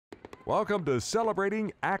Welcome to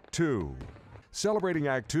Celebrating Act 2. Celebrating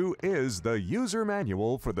Act 2 is the user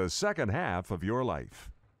manual for the second half of your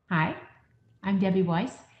life. Hi, I'm Debbie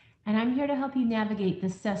Weiss, and I'm here to help you navigate the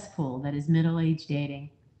cesspool that is middle-aged dating.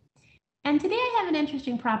 And today I have an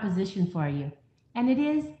interesting proposition for you, and it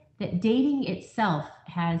is that dating itself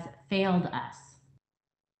has failed us.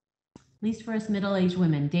 At least for us middle-aged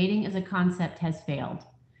women, dating as a concept has failed.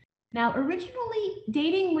 Now, originally,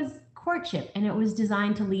 dating was courtship, and it was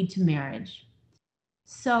designed to lead to marriage.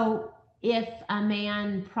 So if a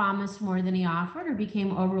man promised more than he offered or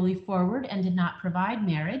became overly forward and did not provide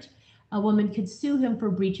marriage, a woman could sue him for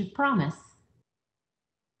breach of promise.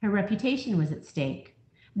 Her reputation was at stake.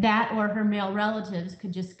 That or her male relatives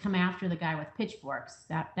could just come after the guy with pitchforks.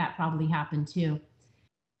 That probably happened too.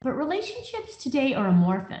 But relationships today are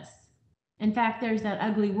amorphous. In fact, there's that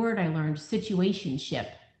ugly word I learned, situationship,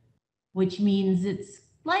 which means it's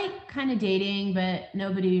like kind of dating, but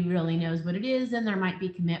nobody really knows what it is, and there might be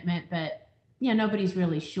commitment, but nobody's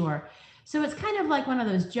really sure. So it's kind of like one of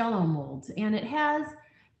those Jell-O molds, and it has,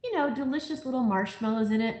 delicious little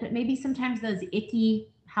marshmallows in it, but maybe sometimes those icky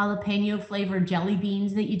jalapeno flavored jelly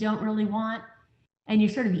beans that you don't really want, and you're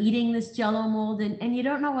sort of eating this Jell-O mold, and you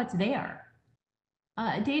don't know what's there.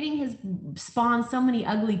 Dating has spawned so many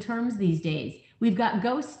ugly terms these days. We've got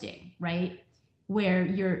ghosting, right? Where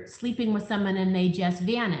you're sleeping with someone and they just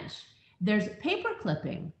vanish. There's paper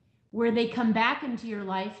clipping, where they come back into your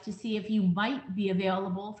life to see if you might be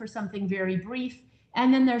available for something very brief.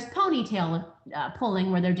 And then there's ponytail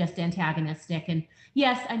pulling, where they're just antagonistic. And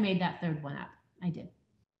yes, I made that third one up. I did.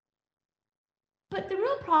 But the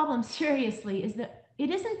real problem, seriously, is that it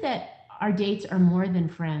isn't that our dates are more than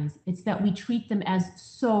friends. It's that we treat them as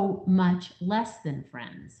so much less than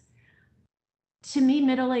friends. To me,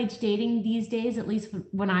 middle-aged dating these days, at least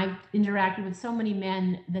when I've interacted with so many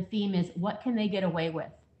men, the theme is, what can they get away with?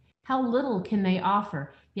 How little can they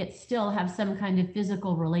offer, yet still have some kind of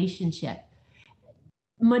physical relationship?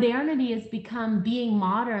 Modernity has become, being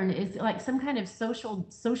modern is like some kind of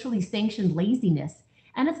socially sanctioned laziness.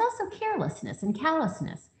 And it's also carelessness and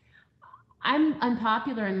callousness. I'm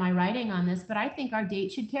unpopular in my writing on this, but I think our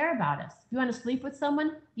date should care about us. If you want to sleep with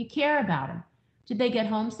someone, you care about them. Did they get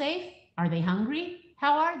home safe? Are they hungry?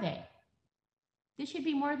 How are they? This should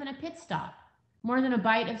be more than a pit stop, more than a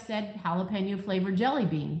bite of said jalapeno flavored jelly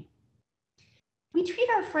bean. We treat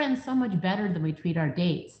our friends so much better than we treat our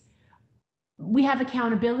dates. We have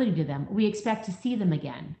accountability to them. We expect to see them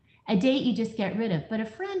again. A date you just get rid of, but a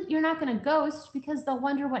friend you're not going to ghost because they'll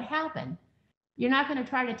wonder what happened. You're not going to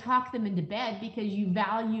try to talk them into bed because you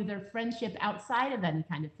value their friendship outside of any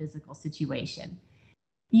kind of physical situation.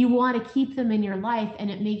 You want to keep them in your life, and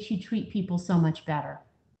it makes you treat people so much better.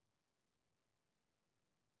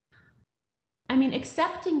 I mean,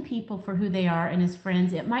 accepting people for who they are and as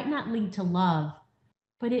friends, it might not lead to love,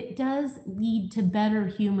 but it does lead to better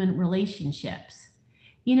human relationships.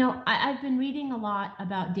 I've been reading a lot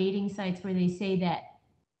about dating sites where they say that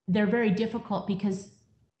they're very difficult because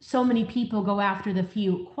so many people go after the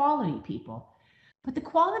few quality people. But the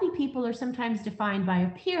quality people are sometimes defined by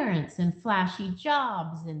appearance and flashy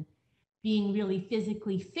jobs and being really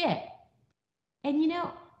physically fit. And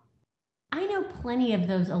I know plenty of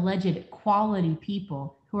those alleged quality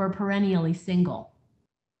people who are perennially single.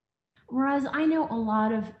 Whereas I know a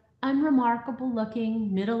lot of unremarkable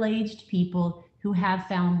looking, middle-aged people who have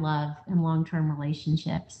found love in long-term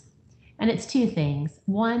relationships. And it's two things.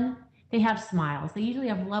 One, they have smiles. They usually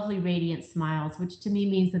have lovely, radiant smiles, which to me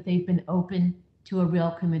means that they've been open to a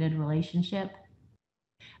real committed relationship.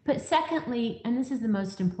 But secondly, and this is the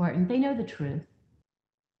most important, they know the truth,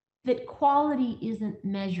 that quality isn't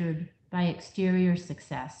measured by exterior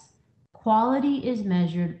success. Quality is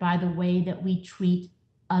measured by the way that we treat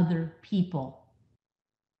other people.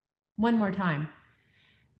 One more time.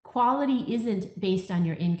 Quality isn't based on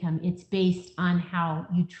your income. It's based on how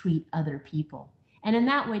you treat other people. And in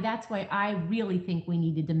that way, that's why I really think we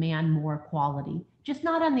need to demand more quality, just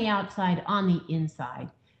not on the outside, on the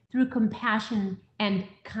inside, through compassion and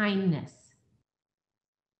kindness.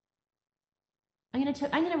 I'm going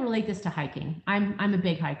to relate this to hiking. I'm a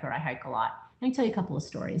big hiker. I hike a lot. Let me tell you a couple of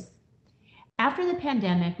stories. After the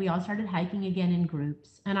pandemic, we all started hiking again in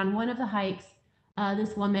groups. And on one of the hikes,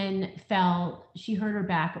 this woman fell. She hurt her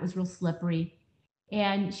back. It was real slippery.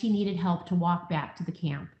 And she needed help to walk back to the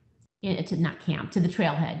camp. To the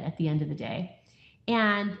trailhead at the end of the day.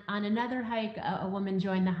 And on another hike, a woman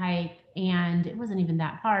joined the hike, and it wasn't even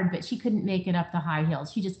that hard, but she couldn't make it up the high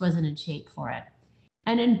hills. She just wasn't in shape for it.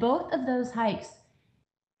 And in both of those hikes,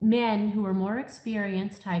 men who were more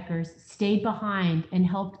experienced hikers stayed behind and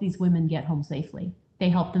helped these women get home safely. They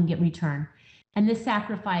helped them get return. And this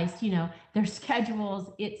sacrificed, their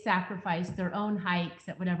schedules. It sacrificed their own hikes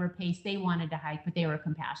at whatever pace they wanted to hike, but they were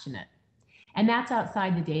compassionate. And that's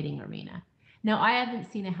outside the dating arena. Now, I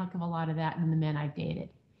haven't seen a heck of a lot of that in the men I've dated.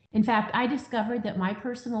 In fact, I discovered that my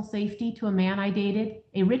personal safety to a man I dated,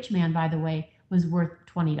 a rich man, by the way, was worth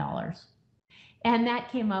 $20. And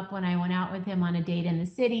that came up when I went out with him on a date in the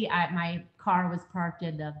city. My car was parked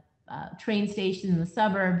at the train station in the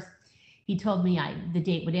suburbs. He told me the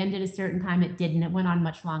date would end at a certain time. It didn't. It went on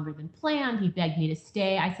much longer than planned. He begged me to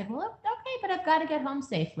stay. I said, well, okay, but I've got to get home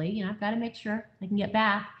safely. I've got to make sure I can get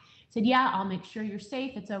back. He said, yeah, I'll make sure you're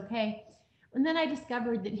safe. It's okay. And then I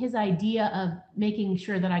discovered that his idea of making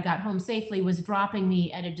sure that I got home safely was dropping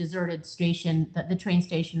me at a deserted station, the train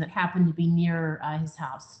station that happened to be near his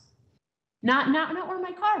house. Not where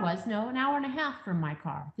my car was. No, an hour and a half from my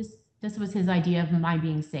car. This was his idea of my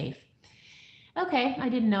being safe. Okay, I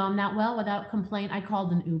didn't know him that well. Without complaint, I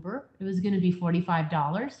called an Uber. It was going to be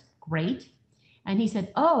 $45. Great. And he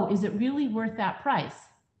said, oh, is it really worth that price?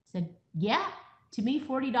 I said, yeah, to me,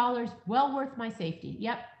 $40, well worth my safety.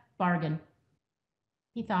 Yep, bargain.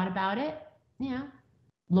 He thought about it,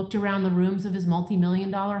 looked around the rooms of his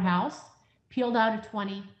multi-million-dollar house, peeled out a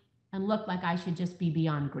 20, and looked like I should just be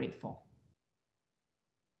beyond grateful.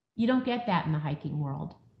 You don't get that in the hiking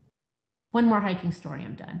world. One more hiking story,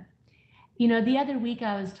 I'm done. The other week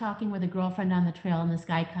I was talking with a girlfriend on the trail, and this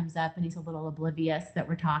guy comes up, and he's a little oblivious that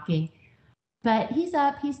we're talking. But he's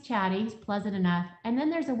up, he's chatty, he's pleasant enough. And then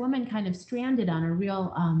there's a woman kind of stranded on a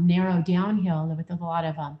real narrow downhill with a lot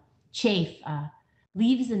of chafe,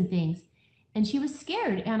 leaves and things. And she was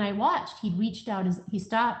scared, and I watched. He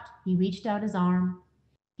stopped, he reached out his arm.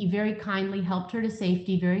 He very kindly helped her to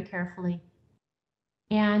safety, very carefully.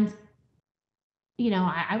 And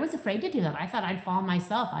I was afraid to do that. I thought I'd fall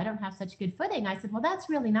myself. I don't have such good footing. I said, well, that's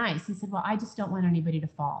really nice. He said, well, I just don't want anybody to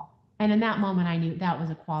fall. And in that moment, I knew that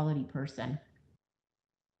was a quality person.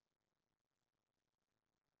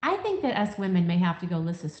 I think that us women may have to go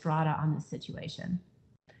Lysistrata on this situation.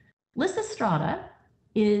 Lysistrata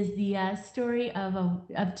is the story of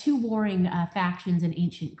two warring factions in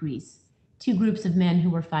ancient Greece, two groups of men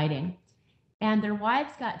who were fighting. And their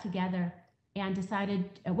wives got together and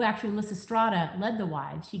decided, actually Lysistrata led the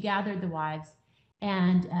wives. She gathered the wives,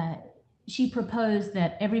 and she proposed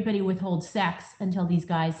that everybody withhold sex until these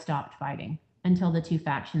guys stopped fighting, until the two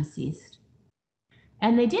factions ceased.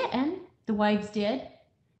 And they did, and the wives did,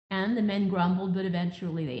 and the men grumbled, but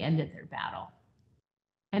eventually they ended their battle.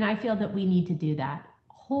 And I feel that we need to do that.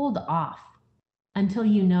 Hold off until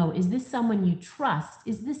is this someone you trust?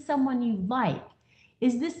 Is this someone you like?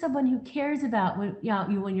 Is this someone who cares about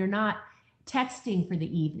when you're not texting for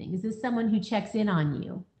the evening? Is this someone who checks in on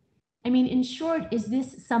you? I mean, in short, is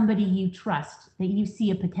this somebody you trust that you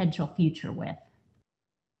see a potential future with?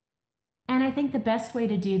 And I think the best way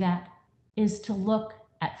to do that is to look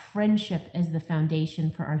at friendship as the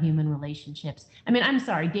foundation for our human relationships. I mean, I'm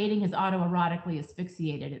sorry, dating has autoerotically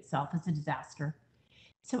asphyxiated itself. It's a disaster.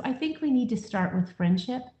 So I think we need to start with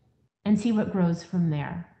friendship and see what grows from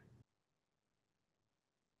there.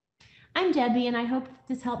 I'm Debbie, and I hope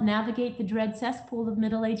this helped navigate the dread cesspool of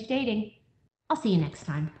middle-aged dating. I'll see you next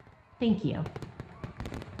time. Thank you.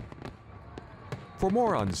 For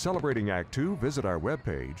more on Celebrating Act 2, visit our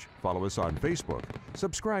webpage, follow us on Facebook,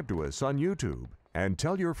 subscribe to us on YouTube, and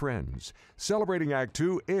tell your friends. Celebrating Act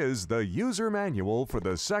 2 is the user manual for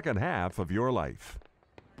the second half of your life.